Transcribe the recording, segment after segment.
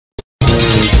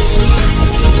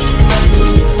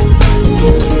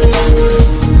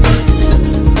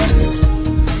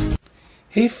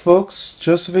Hey folks,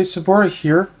 Joseph A. Sobora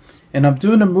here, and I'm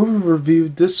doing a movie review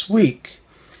this week.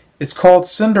 It's called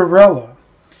Cinderella.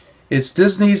 It's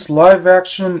Disney's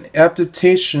live-action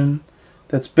adaptation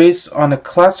that's based on a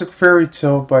classic fairy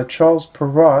tale by Charles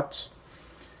Perrault,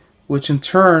 which in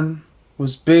turn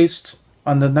was based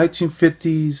on the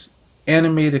 1950s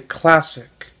animated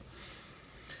classic.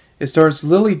 It stars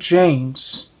Lily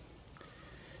James,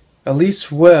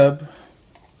 Eloise Webb,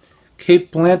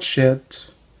 Cate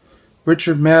Blanchett,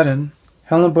 Richard Madden,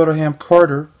 Helena Bonham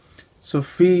Carter,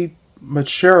 Sophie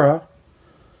McShera,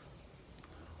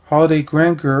 Holliday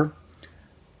Grainger,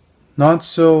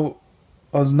 Nonso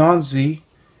Anozie,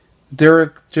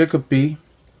 Jacobi,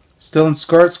 Stellan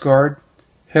Skarsgård,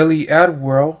 Hayley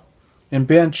Atwell, and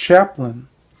Ben Chaplin.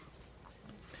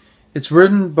 It's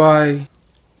written by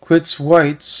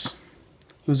Weitz,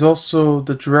 who's also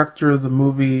the director of the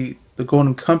movie The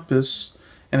Golden Compass,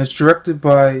 and it's directed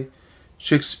by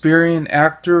Shakespearean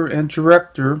actor and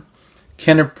director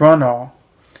Kenneth,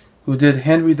 who did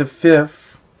Henry V,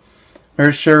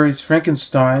 Mary Shelley's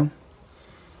Frankenstein,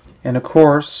 and of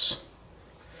course,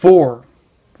 4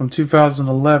 from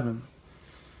 2011.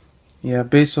 Yeah,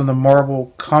 based on the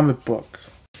Marvel comic book.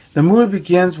 The movie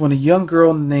begins when a young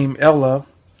girl named Ella,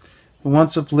 who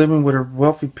winds up living with her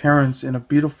wealthy parents in a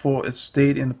beautiful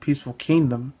estate in a peaceful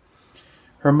kingdom.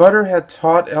 Her mother had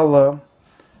taught Ella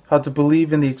how to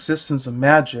believe in the existence of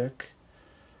magic,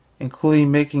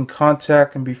 including making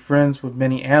contact and be friends with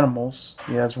many animals,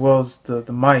 as well as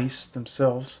the mice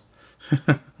themselves.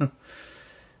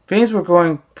 Things were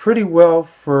going pretty well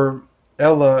for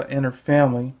Ella and her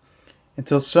family,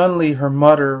 until suddenly her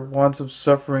mother winds up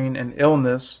suffering an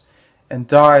illness and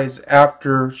dies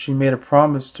after she made a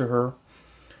promise to her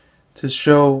to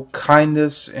show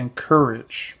kindness and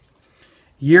courage.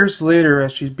 Years later,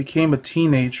 as she became a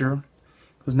teenager,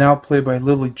 who's now played by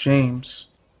Lily James,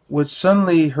 which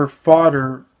suddenly her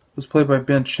father, who's played by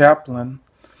Ben Chaplin,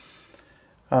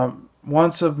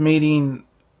 winds up meeting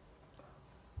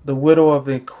the widow of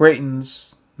an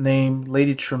acquaintance named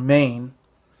Lady Tremaine,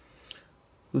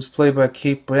 who's played by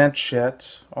Cate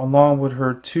Blanchett, along with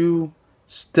her 2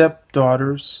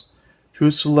 stepdaughters,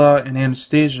 Drusilla and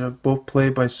Anastasia, both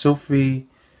played by Sophie,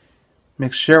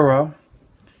 McShera,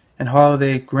 and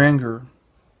Holliday Grainger.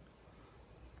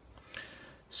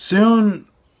 Soon,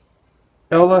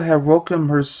 Ella had welcomed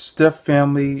her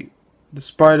stepfamily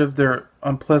despite of their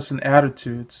unpleasant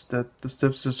attitudes that the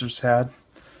stepsisters had,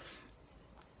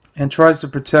 and tries to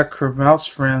protect her mouse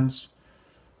friends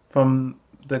from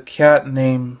the cat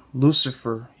named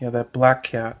Lucifer, that black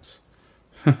cat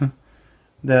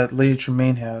that Lady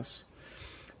Tremaine has.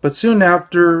 But soon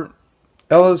after,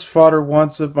 Ella's father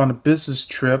winds up on a business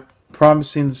trip,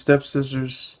 promising the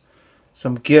stepsisters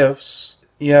some gifts.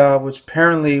 Which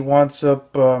apparently winds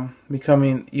up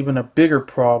becoming even a bigger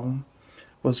problem,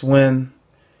 was when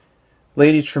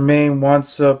Lady Tremaine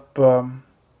winds up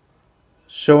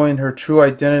showing her true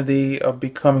identity of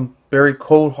becoming very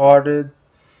cold-hearted,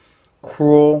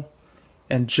 cruel,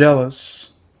 and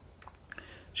jealous.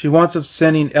 She winds up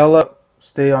sending Ella to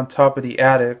stay on top of the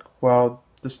attic while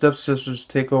the stepsisters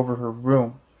take over her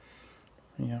room.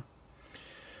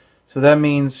 So that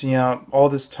means, all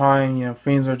this time,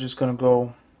 things are just going to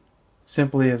go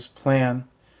simply as planned.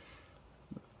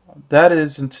 That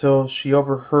is until she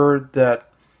overheard that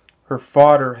her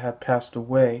father had passed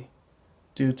away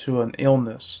due to an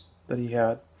illness that he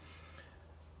had,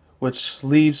 which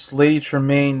leaves Lady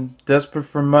Tremaine desperate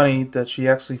for money that she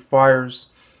actually fires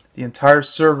the entire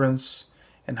servants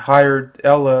and hired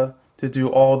Ella to do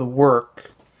all the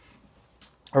work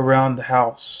around the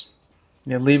house.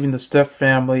 Leaving the step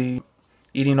family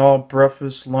eating all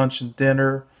breakfast, lunch, and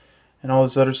dinner, and all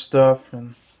this other stuff,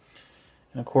 and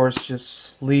of course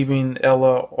just leaving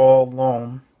Ella all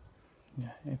alone,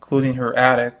 including her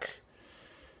attic.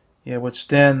 Which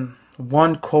then,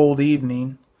 one cold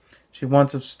evening, she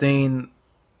winds up staying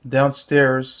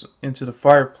downstairs into the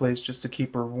fireplace just to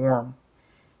keep her warm.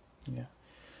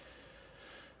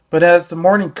 But as the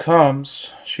morning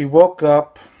comes, she woke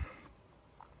up,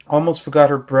 almost forgot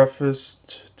her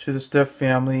breakfast to the step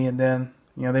family, and then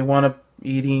they wound up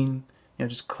eating,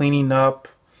 just cleaning up,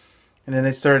 and then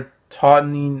they started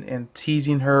taunting and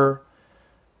teasing her,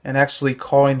 and actually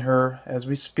calling her, as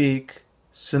we speak,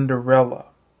 Cinderella.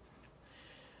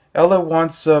 Ella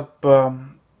winds up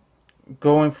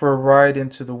going for a ride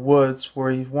into the woods,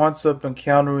 where he winds up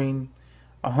encountering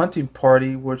a hunting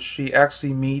party, which she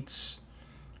actually meets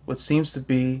what seems to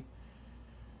be,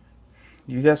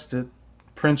 you guessed it,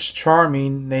 Prince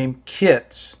Charming named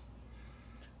Kit,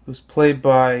 who's played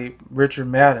by Richard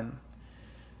Madden.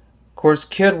 Of course,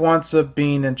 Kit winds up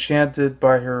being enchanted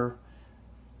by her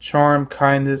charm,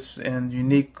 kindness, and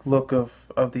unique look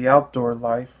of the outdoor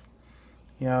life.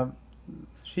 Yeah,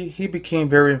 he became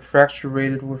very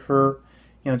infatuated with her,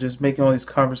 just making all these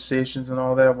conversations and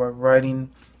all that while riding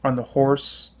on the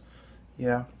horse.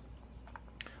 Yeah,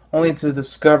 only to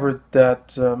discover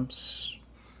that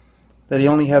he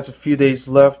only has a few days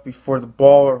left before the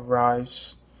ball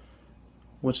arrives,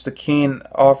 which the king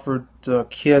offered the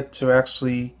kid to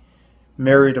actually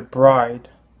marry the bride,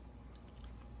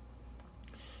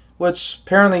 which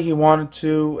apparently he wanted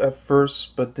to at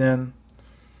first, but then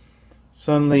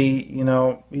suddenly,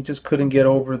 he just couldn't get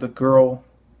over the girl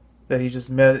that he just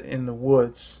met in the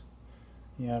woods.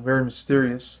 Yeah, very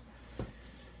mysterious.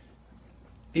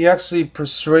 He actually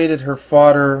persuaded her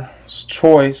father's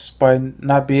choice by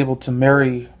not being able to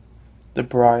marry the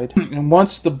bride. And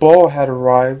once the ball had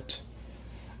arrived,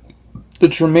 the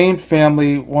Tremaine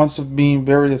family, once of being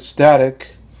very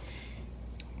ecstatic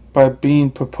by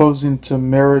proposing to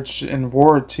marriage in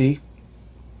royalty,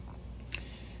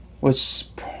 which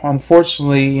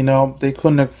unfortunately, they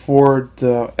couldn't afford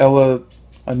Ella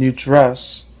a new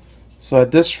dress. So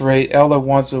at this rate, Ella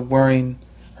winds up wearing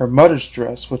her mother's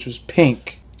dress, which was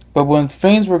pink. But when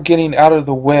things were getting out of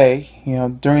the way,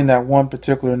 during that one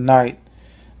particular night,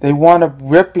 they wound up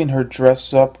ripping her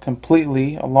dress up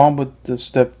completely, along with the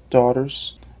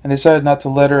stepdaughters, and decided not to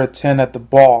let her attend at the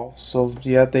ball. So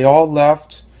yeah, they all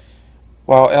left,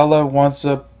 while Ella winds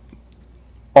up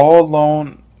all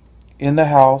alone in the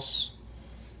house,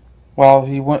 while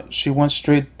she went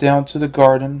straight down to the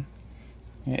garden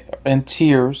in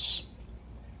tears,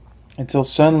 until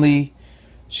suddenly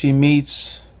she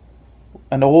meets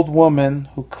an old woman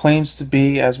who claims to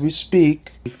be, as we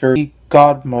speak, a fairy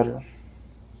godmother.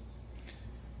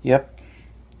 Yep,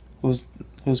 who's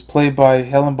played by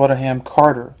Helen Bonham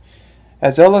Carter.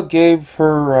 As Ella gave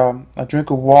her a drink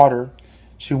of water,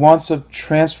 she wants to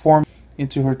transform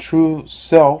into her true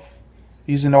self,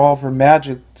 using all of her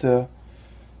magic to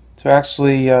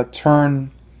actually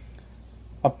turn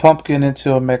a pumpkin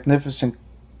into a magnificent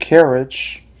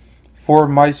carriage, 4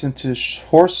 mice into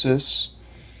horses,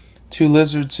 2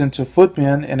 lizards into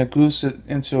footmen, and a goose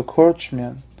into a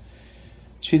coachman.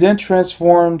 She then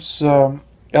transforms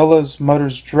Ella's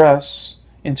mother's dress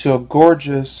into a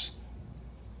gorgeous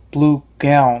blue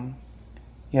gown.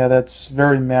 Yeah, that's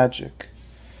very magic.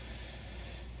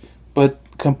 But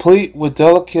complete with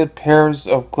delicate pairs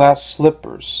of glass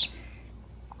slippers,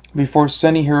 before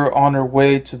sending her on her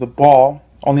way to the ball,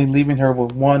 only leaving her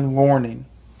with one warning: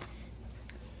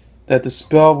 that the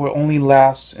spell will only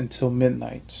last until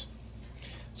midnight.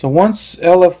 So once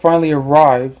Ella finally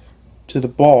arrived to the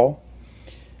ball,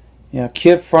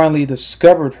 Kit finally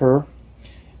discovered her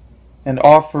and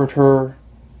offered her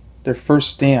their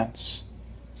first dance.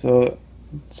 So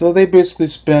they basically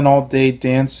spent all day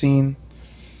dancing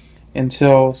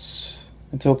until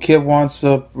Kit winds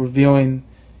up revealing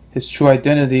his true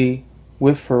identity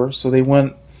with her. So they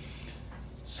went.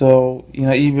 So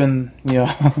even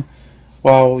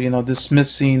while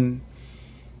dismissing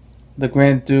the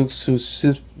Grand Dukes who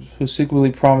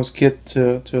secretly promised Kit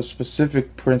to a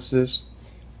specific princess,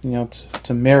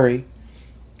 to marry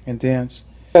and dance.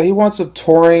 He wants up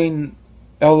touring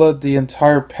Ella the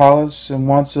entire palace and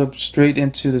wants up straight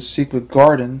into the secret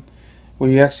garden, where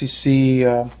you actually see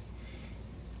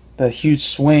the huge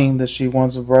swing that she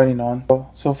winds up riding on.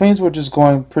 So things were just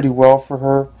going pretty well for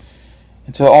her,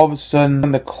 until all of a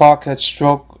sudden the clock had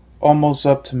struck almost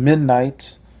up to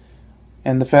midnight,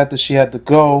 and the fact that she had to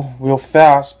go real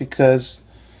fast because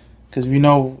you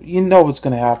know what's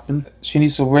going to happen. She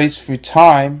needs to race through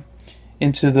time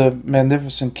into the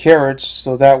magnificent carriage,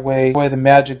 so that way the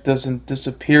magic doesn't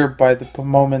disappear by the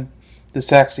moment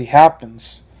this actually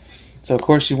happens. So of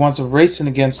course she wants to racing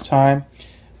against time,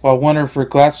 while one of her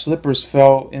glass slippers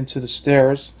fell into the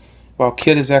stairs, while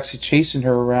Kit is actually chasing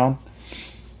her around.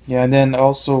 Yeah, and then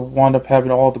also wound up having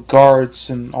all the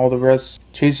guards and all the rest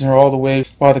chasing her all the way,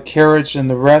 while the carriage and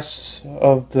the rest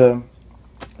of the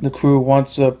crew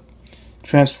winds up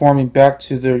transforming back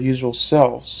to their usual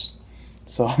selves.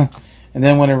 So, and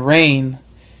then when it rained,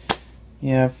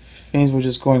 things were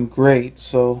just going great.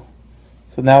 So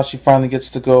now she finally gets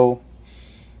to go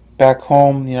back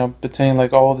home, pretending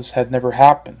like all this had never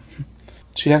happened.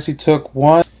 She actually took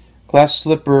one glass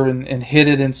slipper and hid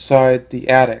it inside the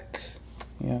attic,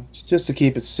 just to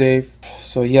keep it safe.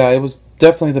 So yeah, it was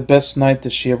definitely the best night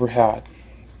that she ever had.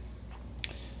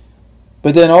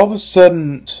 But then all of a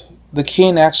sudden, the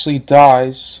king actually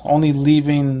dies, only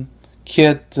leaving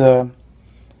Kit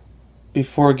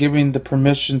before giving the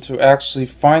permission to actually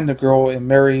find the girl and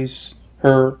marries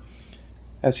her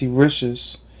as he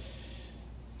wishes.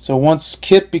 So once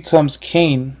Kit becomes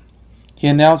king, he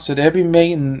announced that every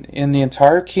maiden in the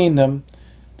entire kingdom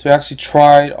to actually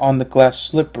try on the glass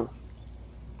slipper.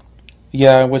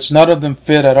 Yeah, which none of them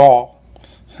fit at all.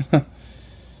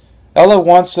 Ella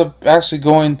winds up actually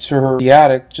going to the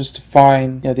attic just to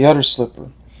find the other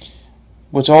slipper,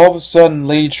 which all of a sudden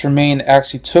Lady Tremaine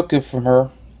actually took it from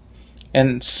her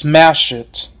and smashed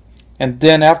it. And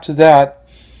then after that,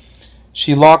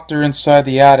 she locked her inside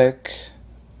the attic.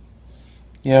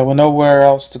 Yeah, with nowhere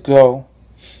else to go.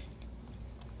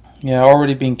 Yeah,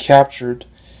 already being captured.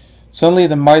 Suddenly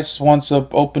the mice winds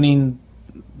up opening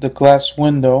the glass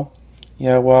window.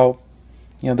 Yeah, while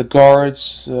the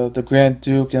guards, the Grand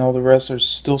Duke, and all the rest are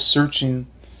still searching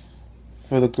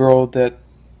for the girl that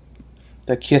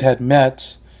kid had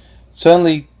met.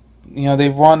 Suddenly,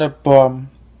 they've wound up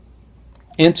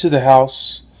into the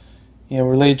house.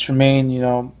 Where Lady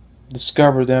Tremaine,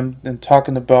 discovered them and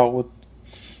talking about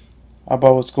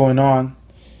what's going on.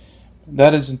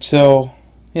 That is until,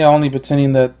 only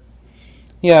pretending that,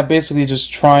 basically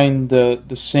just trying the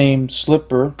same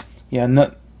slipper.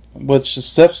 Not which the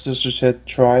stepsisters had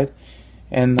tried,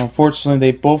 and unfortunately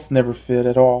they both never fit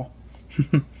at all.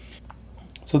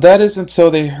 So that is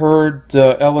until they heard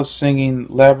Ella singing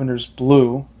Lavender's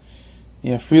Blue,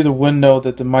 through the window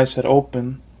that the mice had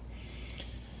opened.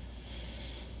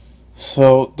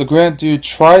 So the Grand Duke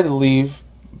tried to leave,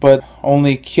 but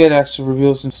only Kid actually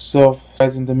reveals himself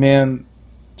as in demand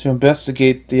to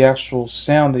investigate the actual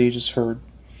sound that he just heard.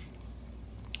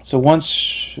 So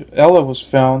once Ella was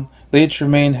found, Lady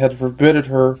Tremaine had forbidden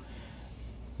her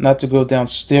not to go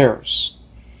downstairs.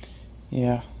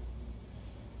 Yeah.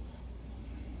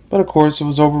 But of course it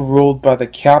was overruled by the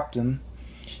captain,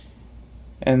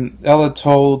 and Ella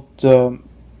told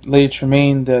Lady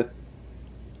Tremaine that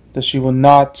she would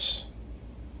not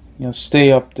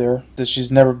stay up there, that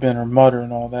she's never been her mother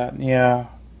and all that. Yeah,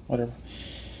 whatever.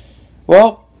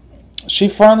 Well, she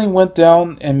finally went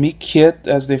down and meet Kit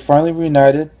as they finally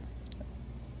reunited.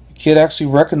 Kit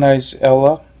actually recognized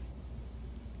Ella,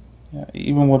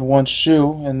 even with one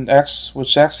shoe,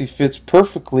 which actually fits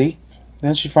perfectly.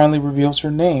 Then she finally reveals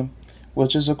her name,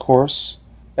 which is, of course,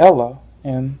 Ella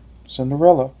in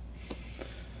Cinderella.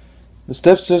 The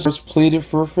stepsisters pleaded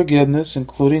for forgiveness,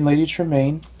 including Lady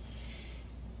Tremaine,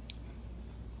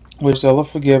 which Ella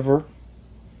forgave her.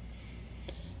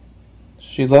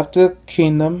 She left the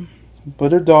kingdom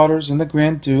with her daughters and the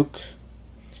Grand Duke,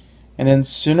 and then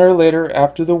sooner or later,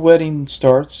 after the wedding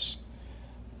starts,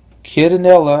 Kid and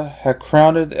Ella had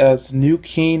crowned as the new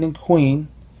king and queen,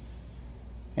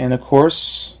 and of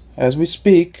course, as we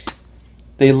speak,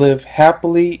 they live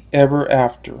happily ever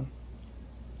after.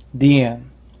 The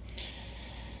end.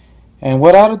 And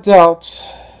without a doubt,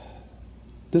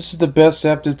 this is the best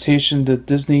adaptation that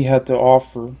Disney had to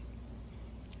offer.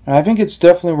 And I think it's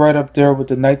definitely right up there with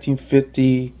the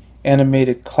 1950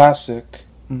 animated classic,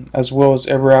 as well as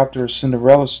Ever After, a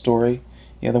Cinderella Story,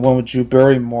 the one with Drew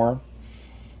Barrymore,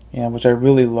 which I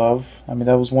really love. I mean,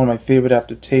 that was one of my favorite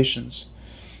adaptations.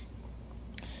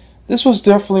 This was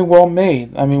definitely well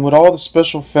made. I mean, with all the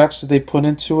special effects that they put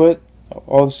into it,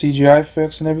 all the CGI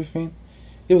effects and everything,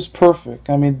 it was perfect.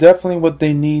 I mean, definitely what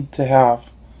they need to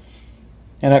have.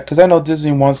 And because I know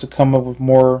Disney wants to come up with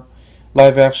more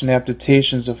live-action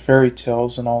adaptations of fairy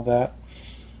tales and all that,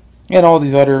 and all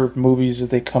these other movies that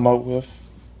they come up with.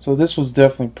 So this was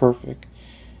definitely perfect.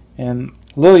 And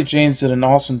Lily James did an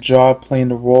awesome job playing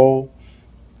the role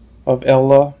of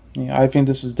Ella. I think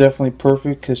this is definitely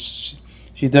perfect because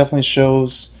she definitely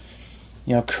shows,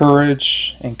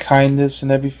 courage and kindness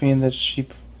and everything that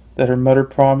her mother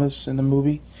promised in the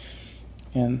movie.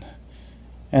 And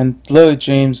Lily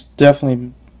James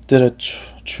definitely did a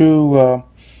true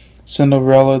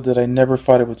Cinderella that I never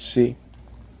thought I would see,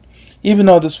 even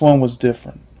though this one was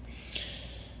different.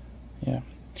 Yeah.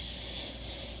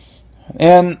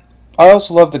 And I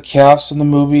also love the cast in the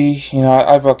movie.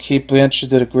 I thought Cate Blanchett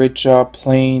did a great job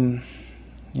playing,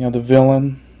 the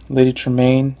villain, Lady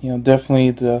Tremaine.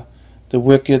 Definitely the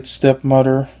wicked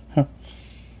stepmother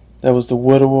that was the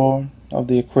widower of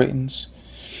the acquaintance.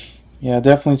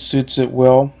 Definitely suits it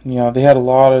well.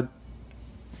 They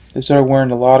started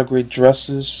wearing a lot of great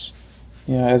dresses,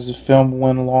 as the film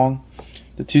went along.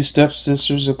 The two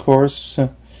stepsisters, of course,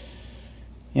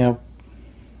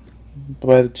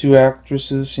 by the two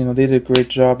actresses, they did a great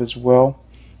job as well.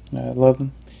 I love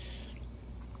them.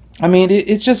 I mean,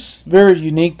 it's just very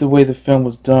unique the way the film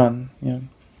was done,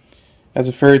 as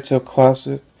a fairy tale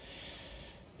classic.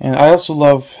 And I also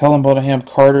love Helen Bonham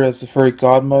Carter as the fairy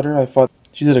godmother. I thought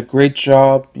she did a great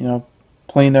job,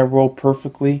 playing that role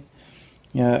perfectly.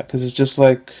 Because it's just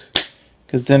like,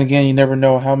 because then again, you never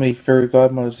know how many fairy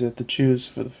godmothers you have to choose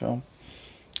for the film.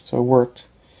 So it worked.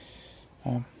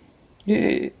 Um,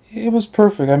 it was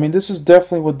perfect. I mean, this is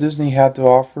definitely what Disney had to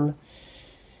offer.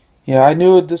 Yeah, I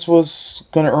knew this was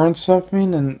going to earn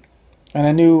something, and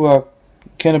I knew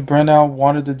Kenneth Branagh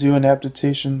wanted to do an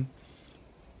adaptation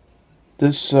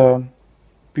this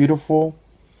beautiful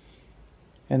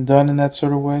and done in that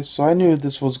sort of way. So I knew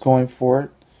this was going for it.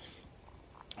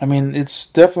 I mean, it's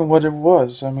definitely what it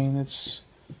was. I mean, it's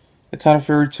the kind of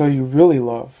fairy tale you really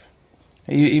love,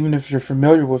 even if you're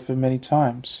familiar with it many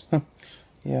times.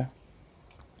 Yeah,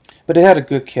 but it had a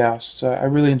good cast. So I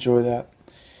really enjoy that.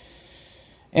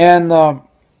 And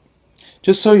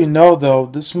just so you know, though,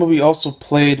 this movie also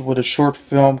played with a short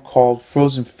film called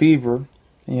Frozen Fever.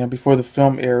 Before the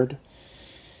film aired.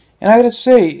 And I gotta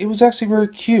say, it was actually very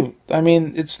cute. I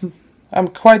mean, I'm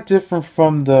quite different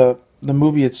from the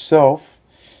movie itself.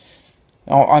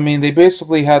 I mean, they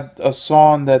basically had a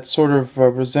song that sort of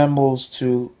resembles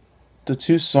to the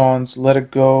two songs, Let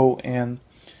It Go and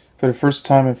For the First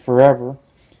Time in Forever.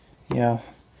 Yeah,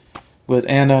 with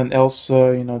Anna and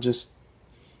Elsa, just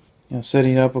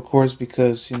setting up, of course,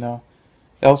 because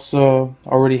Elsa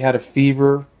already had a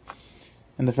fever,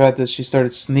 and the fact that she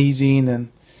started sneezing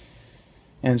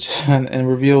and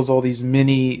reveals all these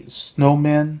mini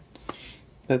snowmen.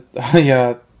 That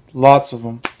yeah, lots of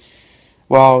them.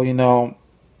 While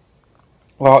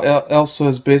Elsa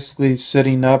is basically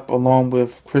setting up along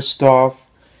with Kristoff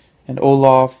and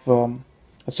Olaf a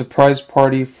surprise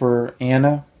party for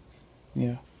Anna.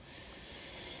 Yeah,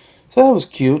 so that was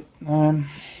cute, and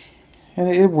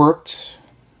it worked.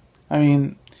 I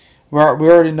mean, we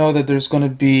already know that there's going to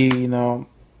be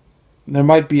there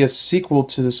might be a sequel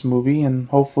to this movie, and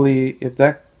hopefully, if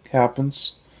that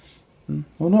happens,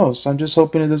 who knows? I'm just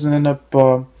hoping it doesn't end up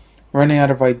running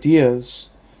out of ideas,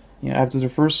 after the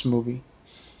first movie.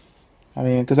 I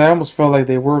mean, because I almost felt like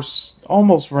they were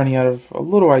almost running out of a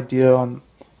little idea on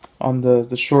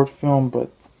the short film, but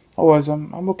otherwise,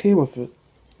 I'm okay with it.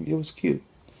 It was cute.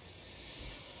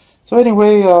 So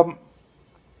anyway,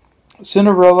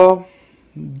 Cinderella,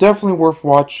 definitely worth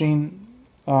watching.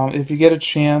 If you get a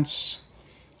chance,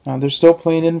 they're still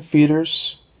playing it in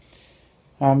theaters.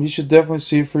 You should definitely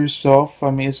see it for yourself.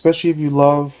 I mean, especially if you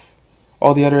love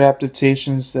all the other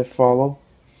adaptations that follow.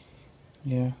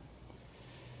 Yeah.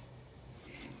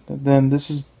 Then this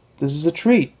is a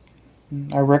treat.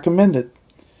 I recommend it.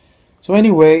 So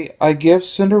anyway, I give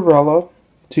Cinderella,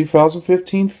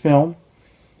 2015 film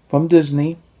from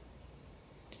Disney,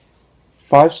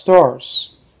 5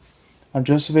 stars. I'm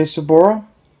Joseph A. Sobora,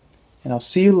 and I'll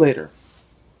see you later.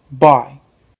 Bye.